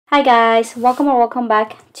Hi guys, welcome or welcome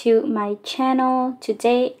back to my channel.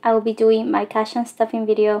 Today I will be doing my cash and stuffing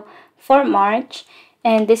video for March,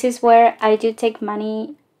 and this is where I do take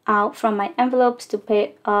money out from my envelopes to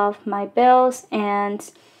pay off my bills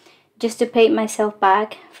and just to pay myself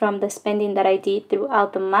back from the spending that I did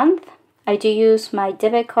throughout the month. I do use my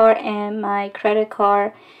debit card and my credit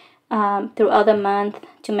card throughout the month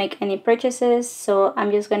to make any purchases, so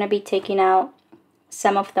I'm just going to be taking out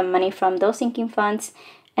some of the money from those sinking funds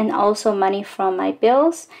and also money from my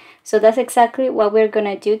bills. So that's exactly what we're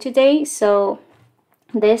gonna do today. So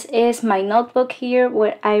this is my notebook here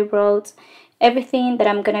where I wrote everything that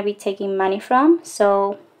I'm gonna be taking money from.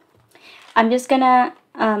 So I'm just gonna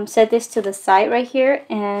set this to the side right here,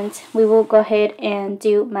 and we will go ahead and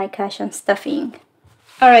do my cash and stuffing.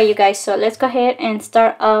 Alright you guys, so let's go ahead and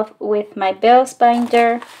start off with my bills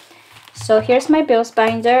binder. So here's my bills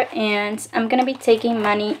binder, and I'm gonna be taking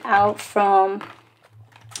money out from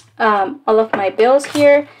all of my bills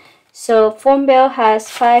here. So phone bill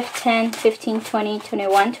has 5, 10, 15, 20,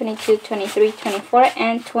 21, 22, 23, 24,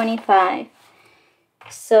 and 25.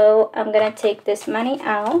 So I'm gonna take this money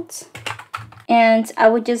out and I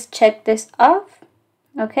would just check this off.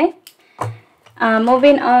 Okay.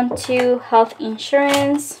 Moving on to health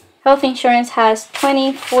insurance. Health insurance has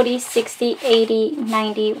 20, 40, 60, 80,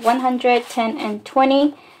 90, 100, 10, and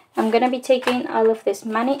 20. I'm gonna be taking all of this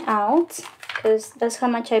money out because that's how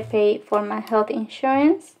much I pay for my health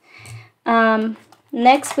insurance.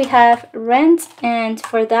 Next we have rent, and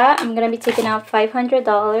for that I'm gonna be taking out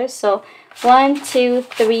 $500. So 1, 2,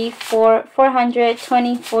 3, 4, 400,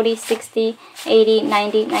 20, 40, 60, 80,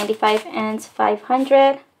 90, 95, and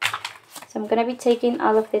 500. So I'm gonna be taking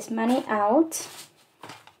all of this money out.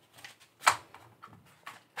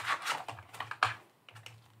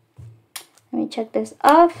 Let me check this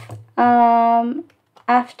off.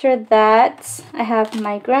 After that, I have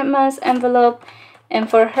my grandma's envelope, and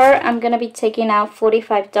for her, I'm gonna be taking out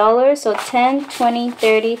 $45. So 10, 20,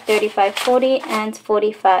 30, 35, 40, and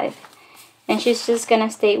 45. And she's just gonna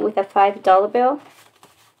stay with a $5 bill.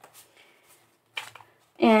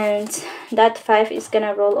 And that 5 is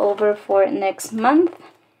gonna roll over for next month.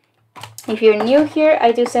 If you're new here,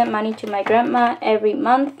 I do send money to my grandma every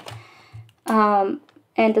month.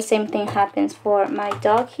 And the same thing happens for my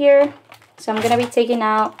dog here. So I'm going to be taking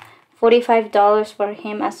out $45 for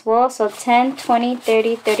him as well. So 10, 20,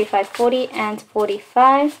 30, 35, 40, and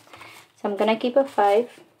 45. So I'm going to keep a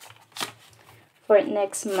 5 for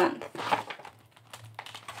next month.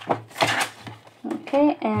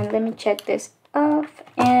 Okay, and let me check this off.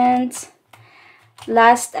 And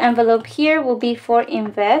last envelope here will be for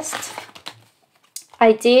invest.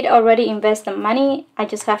 I did already invest the money. I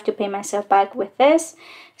just have to pay myself back with this.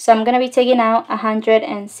 So I'm going to be taking out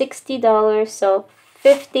 $160. So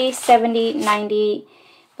 50, 70, 90,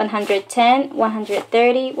 110,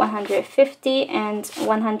 130, 150, and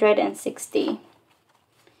 160.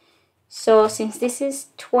 So since this is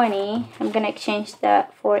 20, I'm going to exchange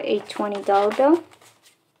that for a $20 bill.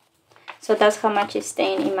 So that's how much is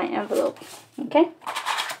staying in my envelope. Okay.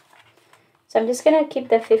 So I'm just going to keep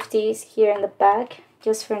the 50s here in the back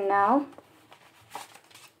just for now.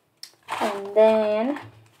 And then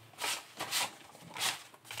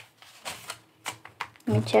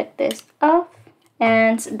let me check this off.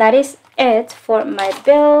 And that is it for my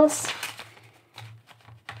bills.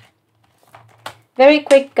 Very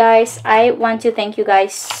quick guys, I want to thank you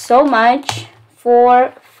guys so much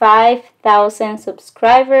for 5,000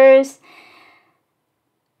 subscribers.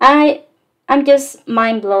 I'm just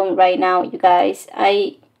mind blown right now, you guys.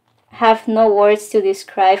 I have no words to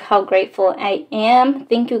describe how grateful I am.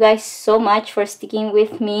 Thank you guys so much for sticking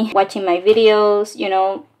with me, watching my videos. You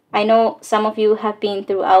know, I know some of you have been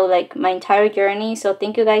throughout like my entire journey, so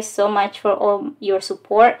thank you guys so much for all your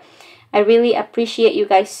support. I really appreciate you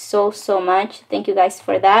guys so much. Thank you guys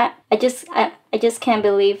for that. I just can't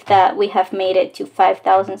believe that we have made it to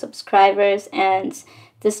 5,000 subscribers, and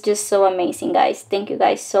this is just so amazing, guys. Thank you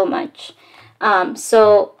guys so much.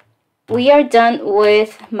 So we are done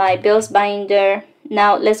with my bills binder.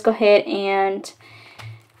 Now let's go ahead and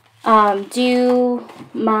do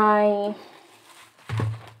my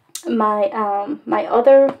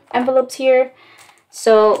other envelopes here.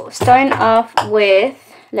 So starting off with,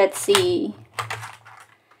 let's see,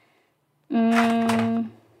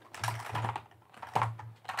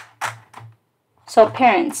 so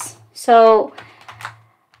parents. So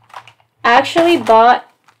I actually bought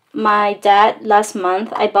my dad last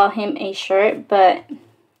month. I bought him a shirt, but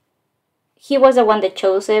he was the one that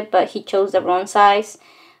chose it, but he chose the wrong size.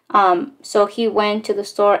 So he went to the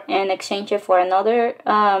store and exchanged it for another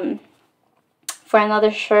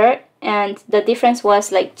shirt, and the difference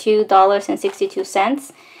was like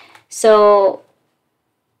 $2.62. So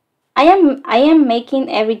I am making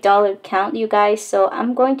every dollar count, you guys. So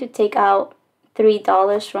I'm going to take out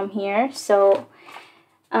 $3 from here. So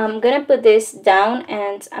I'm gonna put this down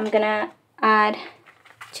and I'm gonna add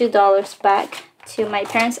 $2 back to my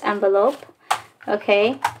parents' envelope.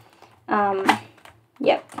 Okay.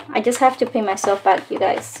 Yep, I just have to pay myself back, you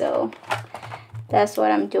guys. So that's what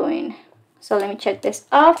I'm doing. So let me check this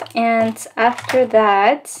off, and after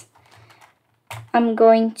that I'm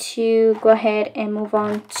going to go ahead and move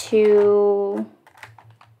on to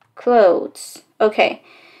clothes. Okay,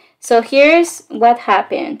 so here's what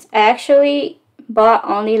happened. I actually bought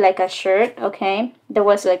only like a shirt. Okay, that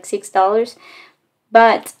was like $6,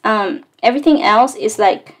 but everything else is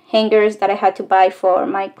like hangers that I had to buy for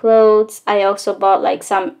my clothes. I also bought like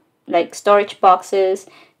some like storage boxes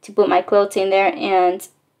to put my clothes in there, and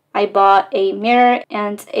I bought a mirror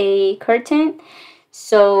and a curtain.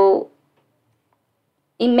 So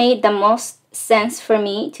it made the most sense for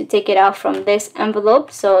me to take it out from this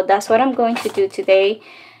envelope. So that's what I'm going to do today.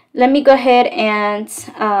 Let me go ahead and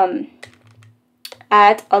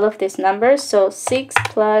add all of these numbers. So 6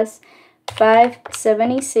 plus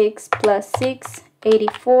 576 plus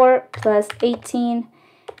 684 plus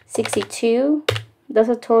 1862. That's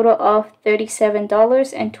a total of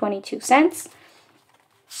 $37.22.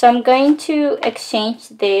 So I'm going to exchange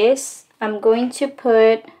this. I'm going to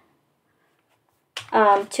put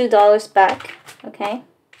 $2 back, okay?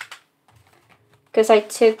 Because I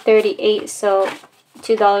took 38, so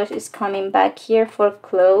 $2 is coming back here for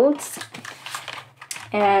clothes.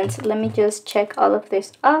 And let me just check all of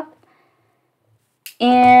this up.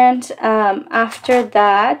 And after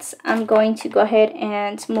that, I'm going to go ahead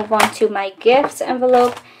and move on to my gifts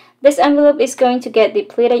envelope. This envelope is going to get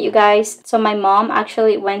depleted, you guys. So my mom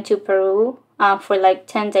actually went to Peru for like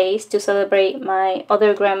 10 days to celebrate my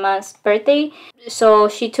other grandma's birthday. So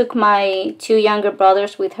she took my 2 younger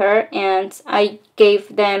brothers with her, and I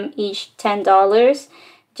gave them each $10,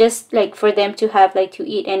 just like for them to have like to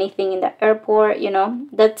eat anything in the airport, you know.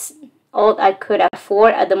 That's all I could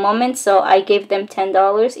afford at the moment, so I gave them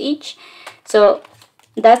 $10 each. So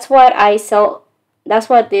that's what I sell. That's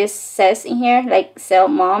what this says in here, like sell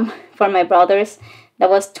mom. For my brothers,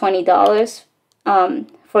 that was $20.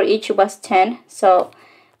 For each it was 10, so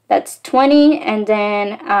that's 20. And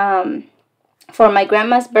then for my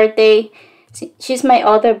grandma's birthday, she's my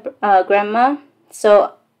other grandma,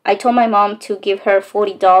 so I told my mom to give her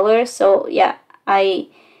 $40. So yeah, I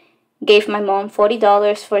gave my mom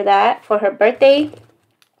 $40 for that, for her birthday,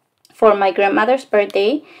 for my grandmother's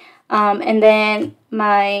birthday. And then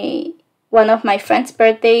one of my friend's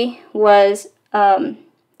birthday was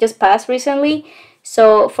just passed recently,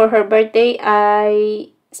 so for her birthday I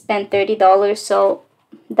spent $30. So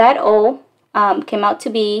that all came out to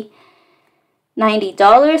be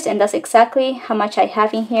 $90, and that's exactly how much I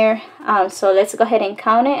have in here. So let's go ahead and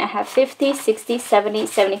count it. I have 50, 60, 70,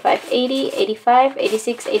 75, 80, 85,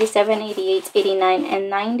 86, 87, 88, 89, and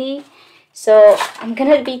 90. So I'm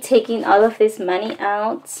gonna be taking all of this money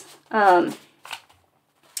out.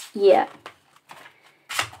 Yeah,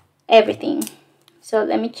 everything. So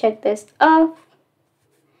let me check this off.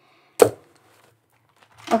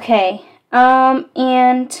 Okay,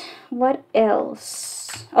 and what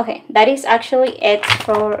else? Okay, that is actually it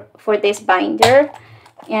for this binder.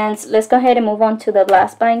 And let's go ahead and move on to the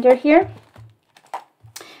last binder here.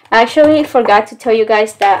 I actually forgot to tell you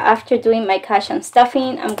guys that after doing my cash and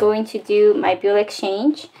stuffing, I'm going to do my bill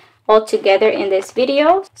exchange all together in this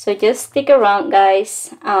video. So just stick around,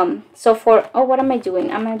 guys. So for, oh, what am I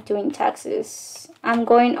doing? I'm not doing taxes. I'm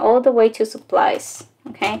going all the way to supplies,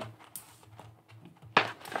 okay?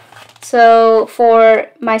 So for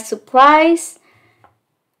my supplies,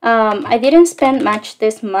 I didn't spend much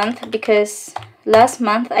this month because last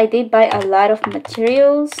month I did buy a lot of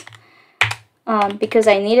materials because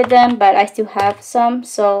I needed them, but I still have some.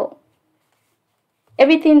 So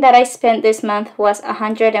everything that I spent this month was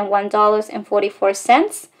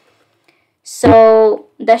 $101.44. So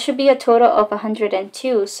that should be a total of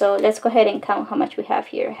 102. So let's go ahead and count how much we have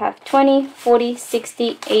here. I have 20, 40,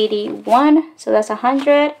 60, 81. So that's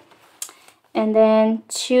 100. And then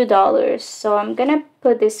 $2. So I'm gonna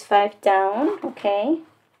put this 5 down, okay?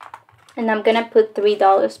 And I'm gonna put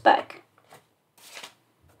 $3 back.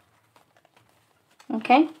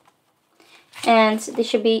 Okay? And this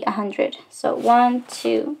should be 100. So 1,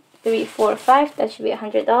 2, 3, 4, 5. That should be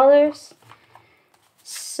 $100.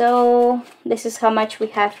 So this is how much we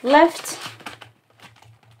have left.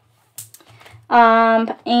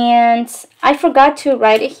 And I forgot to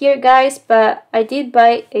write it here, guys, but I did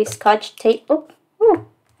buy a scotch tape. Oh,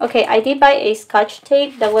 Okay, I did buy a Scotch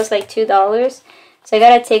tape that was like $2. So I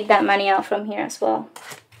gotta take that money out from here as well.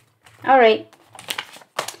 Alright.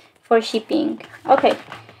 For shipping. Okay.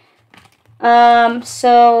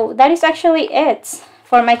 So that is actually it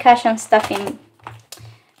for my cash and stuffing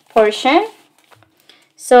portion.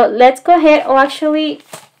 So let's go ahead. Oh, actually,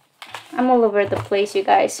 I'm all over the place, you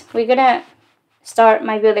guys. We're gonna start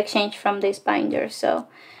my bill exchange from this binder. So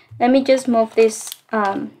let me just move this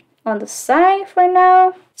on the side for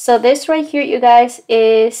now. So this right here, you guys,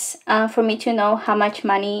 is for me to know how much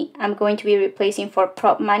money I'm going to be replacing for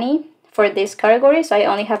prop money for this category. So I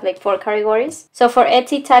only have like 4 categories. So for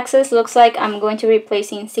Etsy taxes, looks like I'm going to be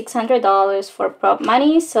replacing $600 for prop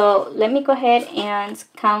money. So let me go ahead and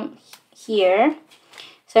count here.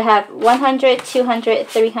 So I have 100, 200,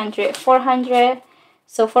 300, 400.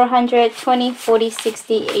 So 400, 20, 40,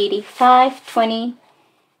 60, 85, 20,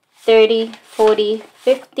 30, 40,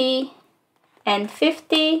 50, and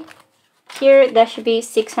 50. Here, that should be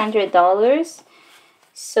 $600.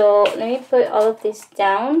 So let me put all of this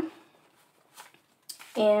down.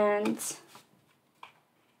 And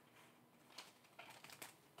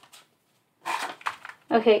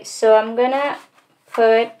okay, so I'm gonna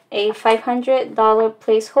put a $500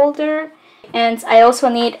 placeholder, and I also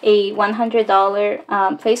need a $100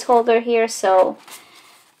 placeholder here. So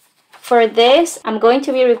for this, I'm going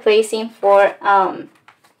to be replacing for a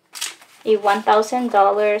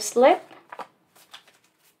 $1,000 slip.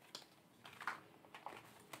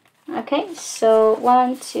 Okay, so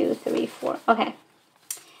 1, 2, 3, 4. Okay,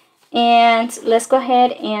 and let's go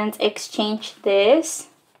ahead and exchange this.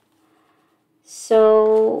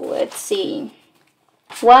 So let's see.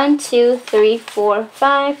 1, 2, 3, 4,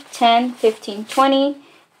 5, 10, 15, 20,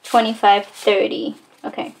 25, 30.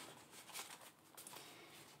 Okay.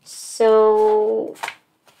 So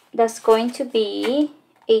that's going to be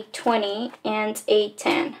a 20 and a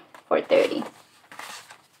 10 for 30.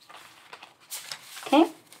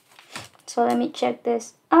 Okay. So let me check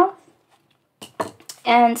this off.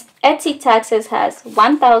 And Etsy taxes has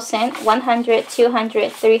 1,000, 100,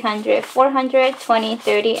 200, 300, 400, 20,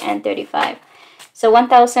 30, and 35. So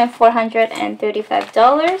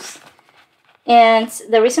 $1,435. And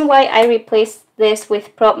the reason why I replaced this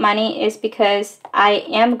with prop money is because I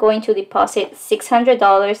am going to deposit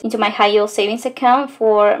 $600 into my high yield savings account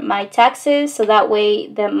for my taxes. So that way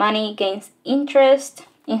the money gains interest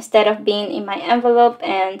instead of being in my envelope.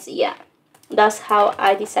 And yeah, that's how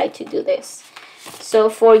I decide to do this. So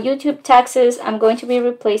for YouTube taxes, I'm going to be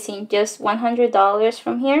replacing just $100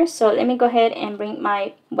 from here. So let me go ahead and bring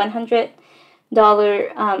my $100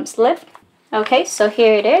 slip. Okay, so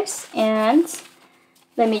here it is, and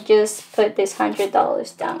let me just put this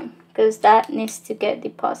 $100 down because that needs to get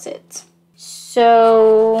deposited.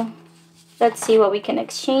 So let's see what we can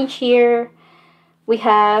exchange here. We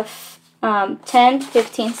have 10,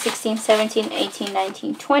 15, 16, 17, 18,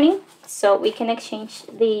 19, 20. So we can exchange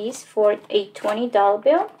these for a $20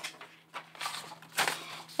 bill.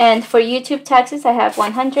 And for YouTube taxes, I have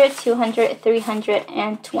 100, 200, 300,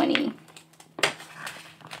 and 20.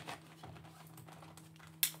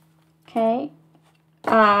 Okay.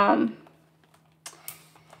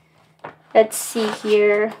 Let's see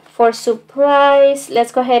here. For supplies,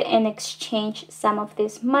 let's go ahead and exchange some of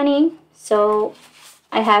this money. So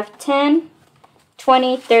I have 10,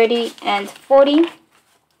 20, 30, and 40.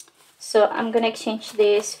 So I'm going to exchange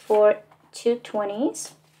this for 2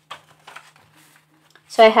 20s.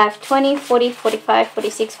 So I have 20, 40, 45,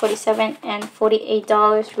 46, 47, and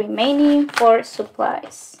 $48 remaining for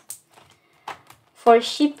supplies. For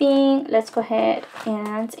shipping, let's go ahead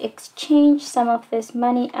and exchange some of this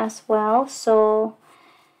money as well. So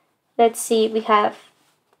let's see, we have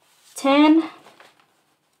 10,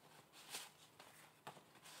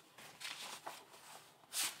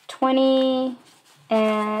 20,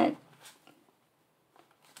 and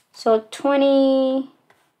so 20,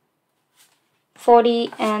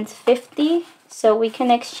 40, and 50. So we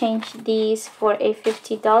can exchange these for a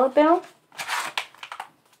 $50 bill.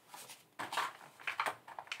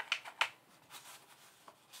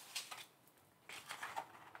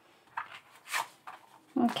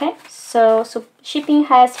 Okay, so shipping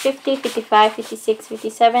has 50, 55, 56,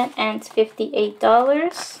 57, and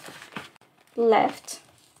 $58 left.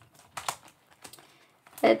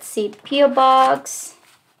 Let's see, P.O. Box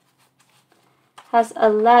has a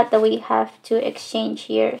lot that we have to exchange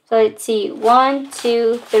here. So let's see, 1,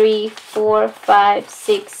 2, 3, 4, 5,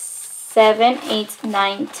 6, 7, 8,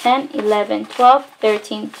 9, 10, 11, 12,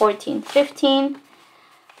 13, 14, 15,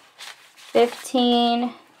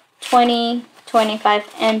 15, 20,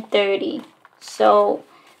 25, and 30. So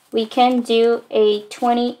we can do a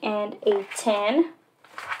 20 and a 10.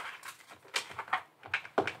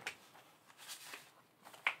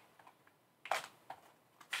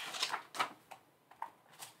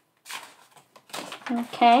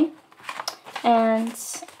 Okay, and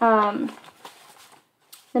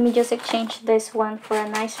let me just exchange this one for a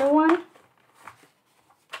nicer one.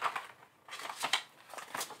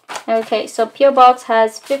 Okay, so PO Box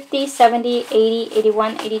has $50, $70, $80,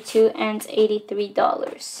 $81, $82, and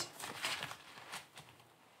 $83.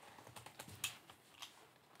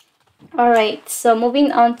 Alright, so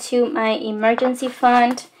moving on to my emergency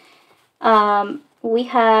fund. We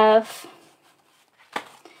have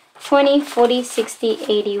 20, 40, 60,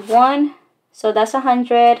 81. So that's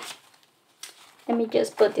 100. Let me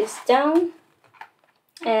just put this down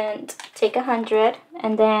and take 100.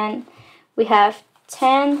 And then we have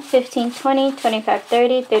 10, 15, 20, 25,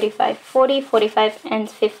 30, 35, 40, 45, and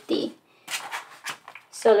 50.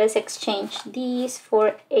 So let's exchange these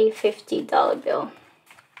for a $50 bill.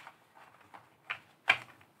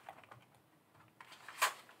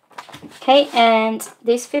 Okay, and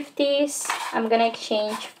these 50s I'm gonna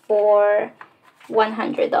exchange for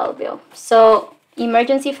 $100 bill. So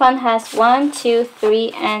emergency fund has $1, $2,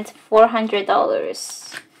 $3, and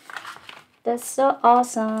 $400. That's so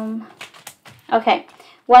awesome. Okay,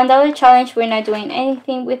 $1 challenge, we're not doing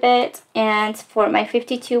anything with it. And for my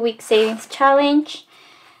 52-week savings challenge,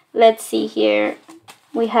 let's see here.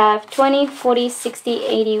 We have 20, 40, 60,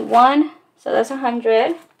 81. So that's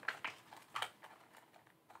 100.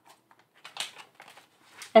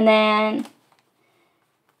 And then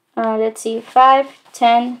let's see, 5,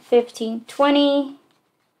 10, 15, 20,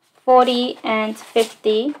 40, and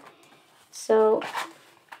 50. So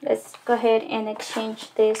let's go ahead and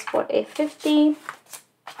exchange this for a 50.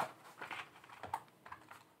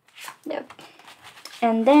 Yep.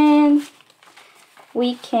 And then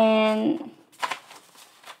we can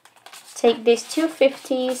take these two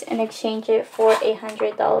 50s and exchange it for a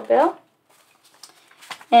 $100 bill.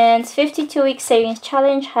 And 52-week savings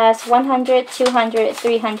challenge has 100, 200,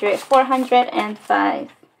 300, 400, and 5.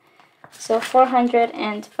 So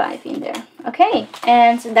 405 in there. Okay,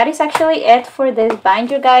 and that is actually it for this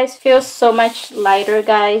binder, guys. Feels so much lighter,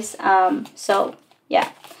 guys. So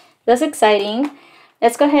yeah, that's exciting.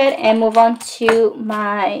 Let's go ahead and move on to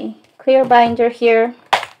my clear binder here.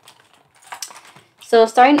 So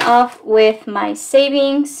starting off with my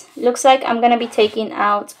savings, looks like I'm going to be taking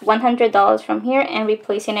out $100 from here and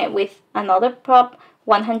replacing it with another prop,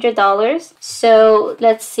 $100. So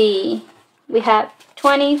let's see, we have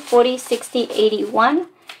 20, 40, 60, 81.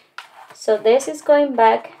 So this is going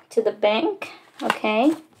back to the bank,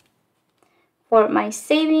 okay, for my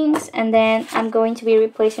savings. And then I'm going to be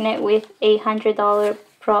replacing it with a $100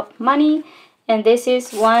 prop money. And this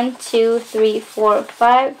is $1, 2, 3, 4,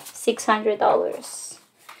 5, $600.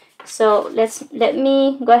 So let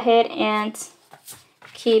me go ahead and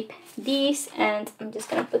keep these, and I'm just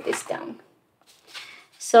gonna put this down.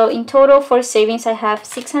 So in total for savings, I have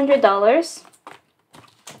 $600.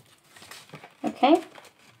 Okay.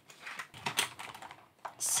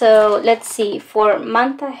 So let's see, for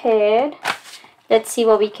month ahead, let's see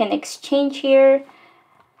what we can exchange here.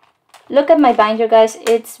 Look at my binder, guys,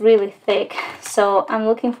 it's really thick, so I'm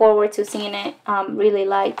looking forward to seeing it really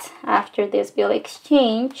light after this bill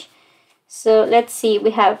exchange. So let's see,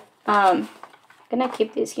 we have I'm gonna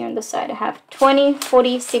keep this here on the side. I have 20,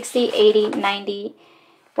 40, 60, 80, 90,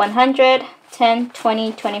 100, 10,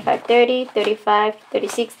 20, 25, 30, 35,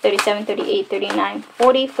 36, 37, 38, 39,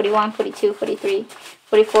 40, 41, 42, 43,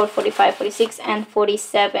 44, 45, 46, and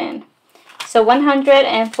 47. So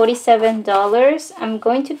 $147. I'm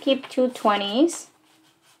going to keep two 20s.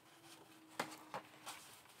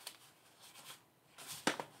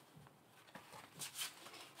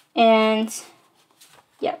 And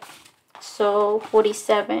yep, so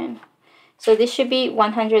 47. So this should be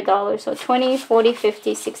 $100. So 20, 40,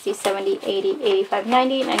 50, 60, 70, 80, 85,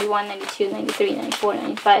 90, 91, 92, 93, 94,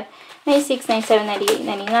 95, 96, 97, 98,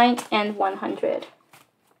 99, and 100.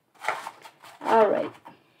 All right.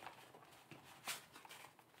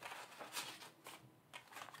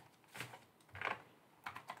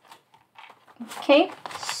 Okay,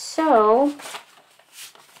 so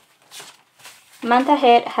month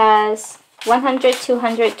ahead has 100,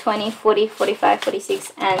 200, 20, 40, 45,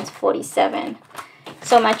 46, and 47.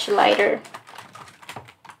 So much lighter.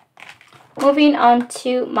 Moving on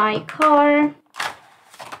to my car.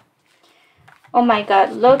 Oh my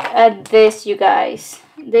god, look at this, you guys.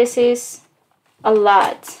 This is a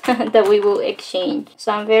lot that we will exchange.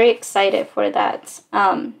 So I'm very excited for that.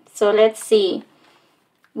 So let's see.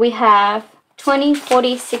 We have 20,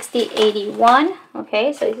 40, 60, 81.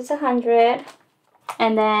 Okay, so this is 100.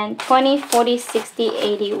 And then 20, 40, 60,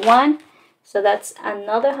 81. So that's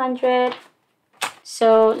another 100.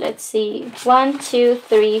 So let's see. 1, 2,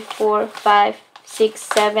 3, 4, 5, 6,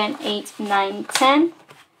 7, 8, 9, 10.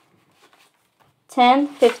 10,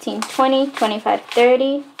 15, 20, 25,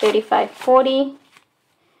 30, 35, 40,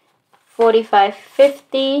 45,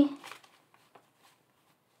 50,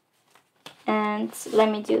 and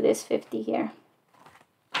let me do this 50 here.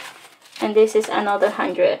 And this is another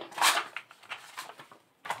 100.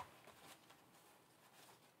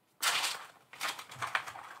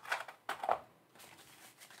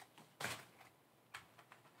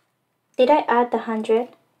 Did I add the 100?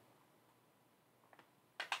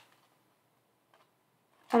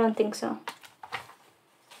 I don't think so.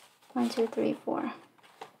 1, 2, 3, 4.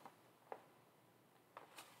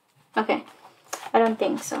 Okay, I don't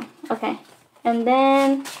think so. Okay, and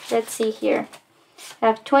then let's see here. I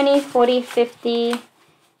have 20, 40, 50,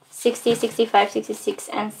 60, 65, 66,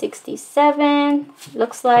 and 67.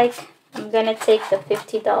 Looks like I'm gonna take the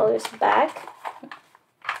 $50 back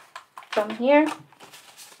from here.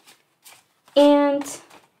 And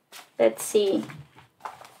let's see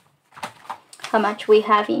how much we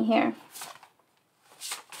have in here.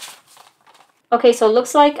 Okay, so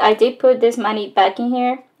looks like I did put this money back in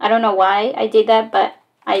here. I don't know why I did that, but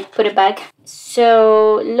I put it back.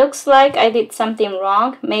 So looks like I did something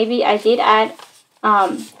wrong. Maybe I did add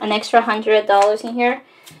an extra $100 in here.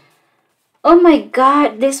 Oh my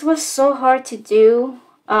god, this was so hard to do.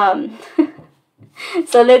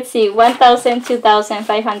 So let's see, 1,000, 2,000,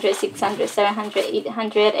 500, 600, 700,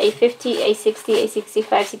 800, 850, 860,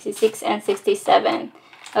 865, 66, and 67.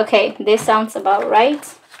 Okay, this sounds about right.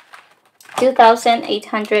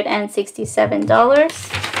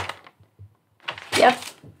 $2,867. Yep,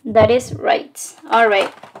 that is right. All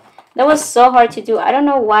right, that was so hard to do. I don't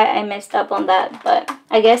know why I messed up on that, but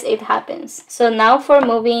I guess it happens. So now for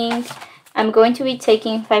moving, I'm going to be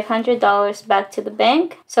taking $500 back to the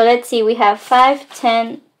bank. So let's see, we have 5,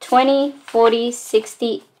 10, 20, 40,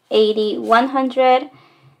 60, 80, 100,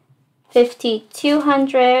 50,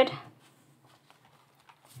 200,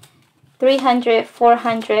 300,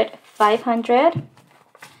 400, 500.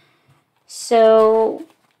 So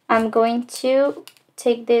I'm going to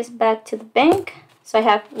take this back to the bank. So I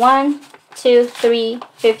have 1, 2, 3,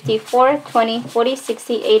 54, 20, 40,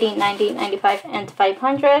 60, 80, 90, 95, and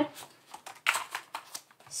 500.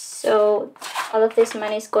 So all of this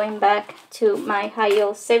money is going back to my high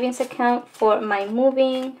yield savings account for my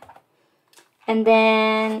moving. And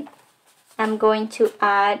then I'm going to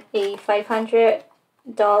add a $500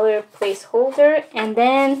 placeholder. And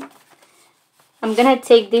then I'm gonna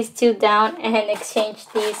take these two down and exchange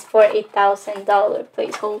these for a $1,000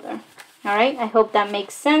 placeholder. All right, I hope that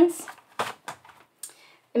makes sense.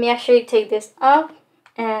 Let me actually take this up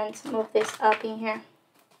and move this up in here.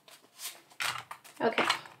 Okay.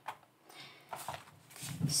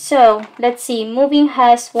 So let's see, moving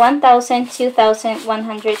has 1,000, 2,000,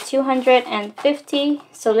 100, 250.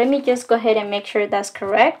 So let me just go ahead and make sure that's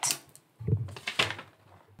correct.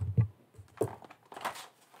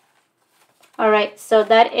 All right, so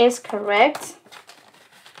that is correct.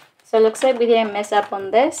 So it looks like we didn't mess up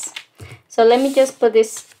on this. So let me just put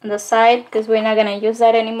this on the side because we're not gonna use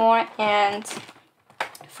that anymore. And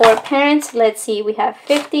for parents, let's see, we have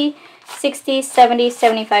 50, 60, 70,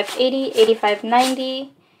 75, 80, 85,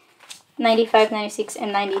 90, 95, 96,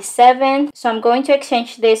 and 97. So I'm going to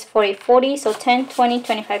exchange this for a 40. So 10, 20,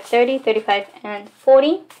 25, 30, 35, and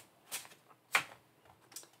 40.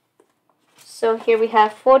 So here we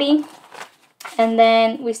have 40. And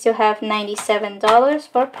then we still have $97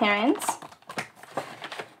 for parents.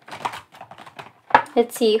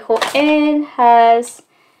 Let's see, Joel has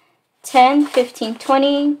 10, 15,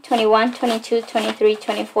 20, 21, 22, 23,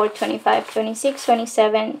 24, 25, 26,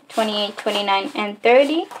 27, 28, 29, and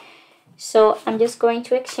 30. So I'm just going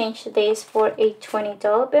to exchange this for a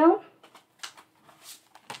 $20 bill.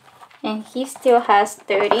 And he still has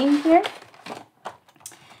 30 in here.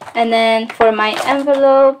 And then for my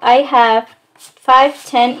envelope, I have 5,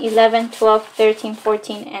 10, 11, 12, 13,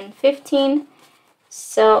 14, and 15.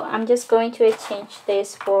 So I'm just going to exchange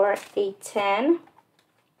this for a 10.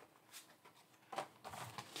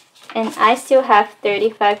 And I still have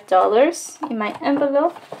 $35 in my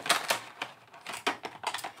envelope.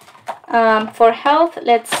 For health,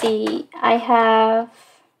 let's see, I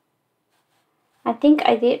think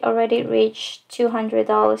I did already reach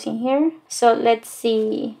 $200 in here. So let's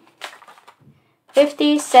see,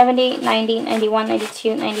 50, 70, 90, 91,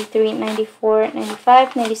 92, 93, 94,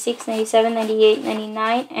 95, 96, 97, 98,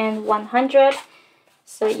 99, and 100.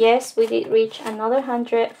 So yes, we did reach another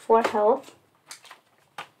 100 for health.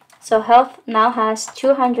 So health now has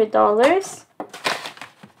 $200.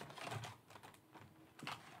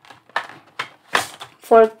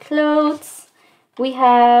 For clothes, we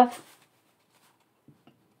have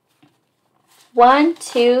 1,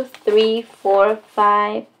 2, 3, 4,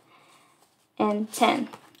 5, and 10.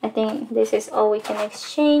 I think this is all we can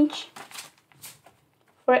exchange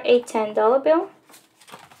for a $10 bill.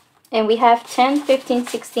 And we have 10, 15,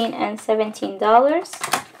 16, and $17.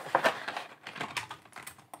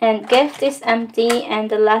 And gift is empty, and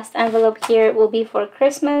the last envelope here will be for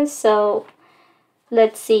Christmas. So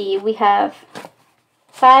let's see, we have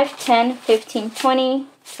 5, 10, 15, 20,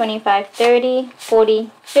 25, 30,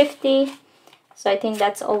 40, 50. So I think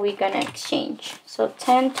that's all we're gonna exchange. So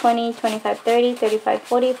 10, 20, 25, 30, 35,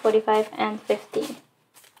 40, 45, and 50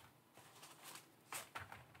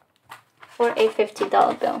 for a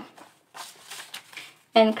 $50 bill.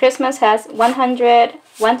 And Christmas has 100,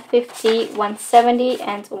 150, 170,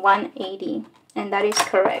 and 180. And that is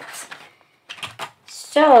correct.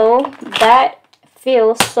 So that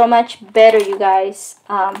feels so much better, you guys.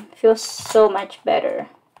 Feels so much better.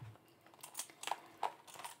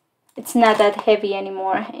 It's not that heavy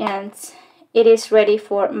anymore, and it is ready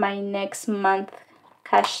for my next month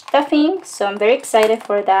cash stuffing. So I'm very excited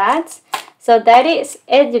for that. So that is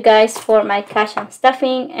it, you guys, for my cash and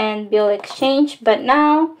stuffing and bill exchange. But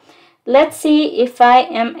now let's see if I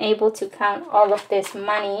am able to count all of this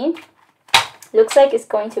money. Looks like it's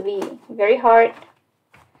going to be very hard,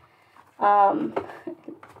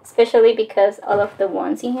 especially because all of the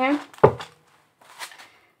ones in here.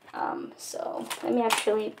 So let me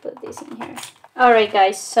actually put this in here. Alright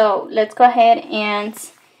guys, so let's go ahead and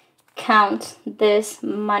count this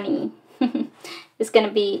money. It's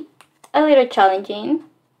gonna be a little challenging,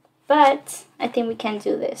 but I think we can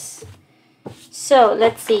do this. So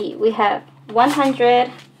let's see, we have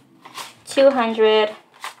 100, 200,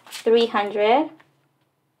 300,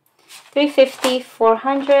 350,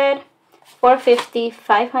 400, 450,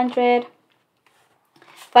 500,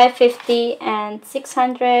 550, and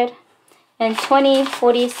 600, and 20,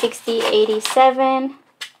 40, 60, 87,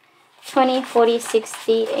 20, 40,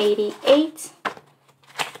 60, 88,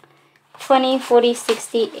 20, 40,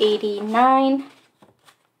 60, 89,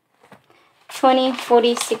 20,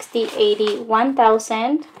 40, 60, 80,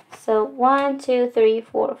 1000. So 1, 2, 3,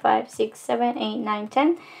 4, 5, 6, 7, 8, 9,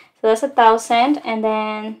 10. So that's 1000. And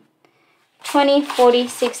then 20, 40,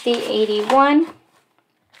 60, 81,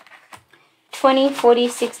 20, 40,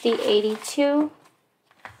 60, 82,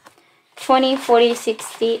 20, 40,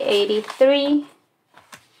 60, 83,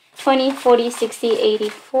 20, 40, 60,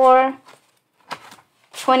 84,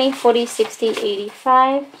 20, 40, 60,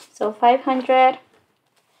 85, so 500,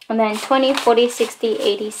 and then 20, 40, 60,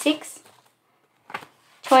 86,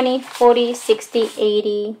 20, 40, 60,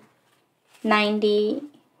 80, 90,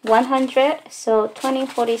 100, so 20,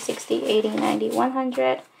 40, 60, 80, 90,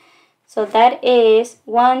 100. So that is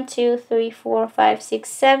 1, 2, 3, 4, 5, 6,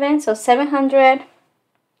 7. So 700.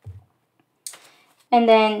 And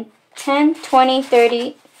then 10, 20,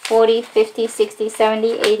 30, 40, 50, 60,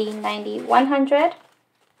 70, 80, 90, 100.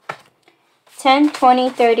 10, 20,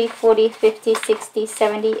 30, 40, 50, 60,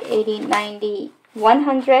 70, 80, 90,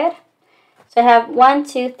 100. So I have 1,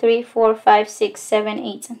 2, 3, 4, 5, 6, 7,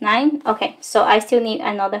 8, 9. Okay, so I still need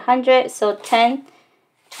another 100. So 10,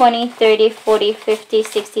 20, 30, 40, 50,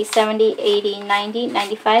 60, 70, 80, 90,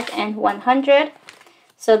 95, and 100.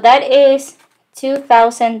 So that is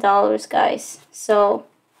 $2,000, guys. So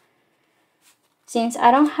since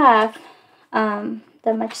I don't have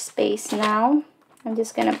that much space now, I'm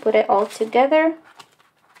just gonna put it all together.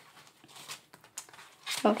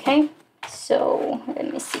 Okay, so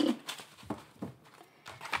let me see.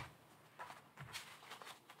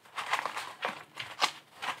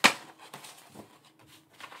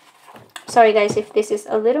 Sorry guys if this is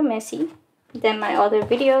a little messy than my other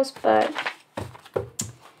videos, but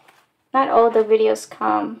not all the videos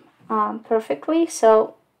come perfectly.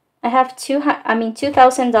 So I have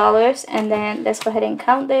 $2,000, and then let's go ahead and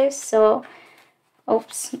count this. So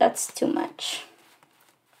oops, that's too much.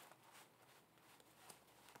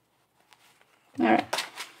 All right.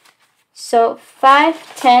 So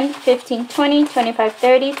 5, 10, 15, 20, 25,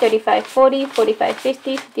 30, 35, 40, 45,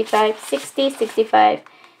 50, 55, 60, 65,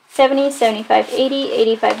 70, 75, 80,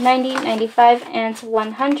 85, 90, 95, and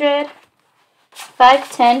 100.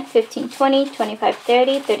 5, 10, 15, 20, 25,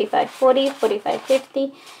 30, 35, 40, 45,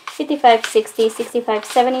 50, 55, 60, 65,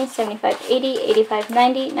 70, 75, 80, 85,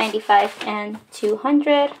 90, 95, and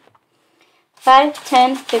 200. 5,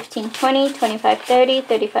 10, 15, 20, 25, 30,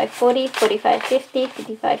 35, 40, 45, 50,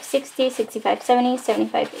 55, 60, 65, 70,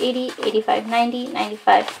 75, 80, 85, 90,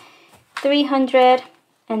 95, 300.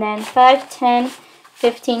 And then 5, 10,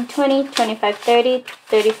 15, 20, 25, 30,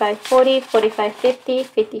 35, 40, 45, 50,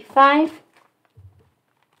 55,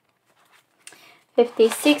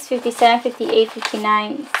 56, 57, 58,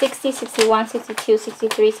 59, 60, 61, 62,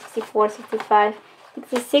 63, 64, 65,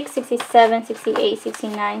 66, 67, 68,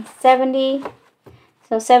 69, 70.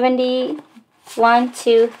 So 70, 1,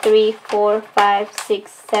 2, 3, 4, 5,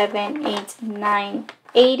 6, 7, 8, 9,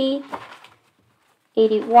 80.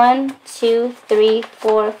 81, 2, 3,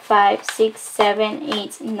 4, 5, 6, 7,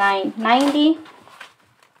 8, 9, 90.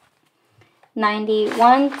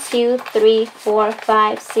 91, 2, 3, 4,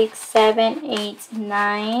 5, 6, 7, 8,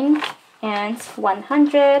 9, and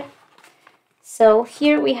 100. So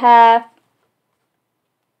here we have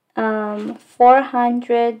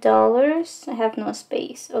 $400. I have no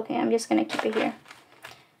space. Okay, I'm just gonna keep it here.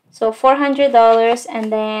 So $400,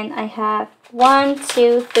 and then I have 1,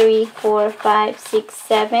 2, 3, 4, 5, 6,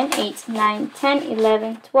 7, 8, 9, 10,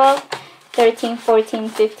 11, 12, 13, 14,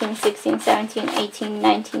 15, 16, 17, 18,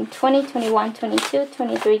 19, 20, 21, 22,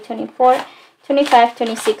 23, 24, 25,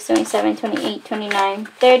 26, 27, 28, 29,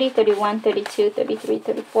 30, 31, 32, 33,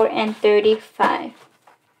 34, and 35.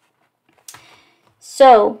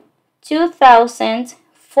 So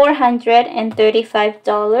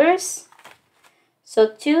 $2,435. So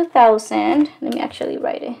 2,000, let me actually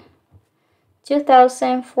write it.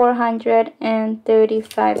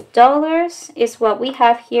 $2,435 is what we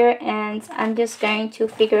have here, and I'm just going to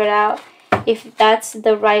figure it out if that's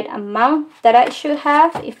the right amount that I should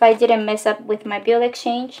have, if I didn't mess up with my bill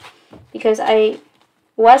exchange, because I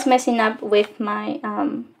was messing up with my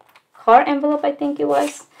car envelope, I think it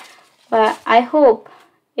was, but I hope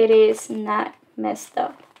it is not messed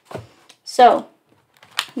up. So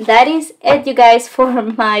that is it, you guys, for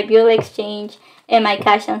my bill exchange and my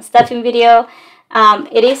cash and stuffing video.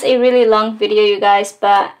 It is a really long video, you guys,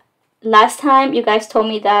 but last time you guys told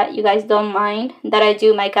me that you guys don't mind that I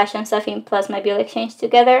do my cash and stuffing plus my bill exchange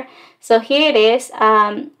together. So here it is.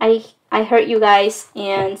 I heard you guys,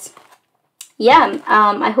 and yeah,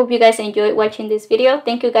 I hope you guys enjoyed watching this video.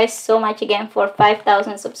 Thank you guys so much again for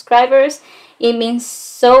 5,000 subscribers. It means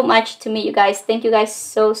so much to me, you guys. Thank you guys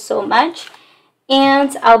so much.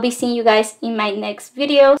 And I'll be seeing you guys in my next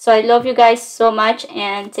video. So I love you guys so much,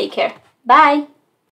 and take care. Bye.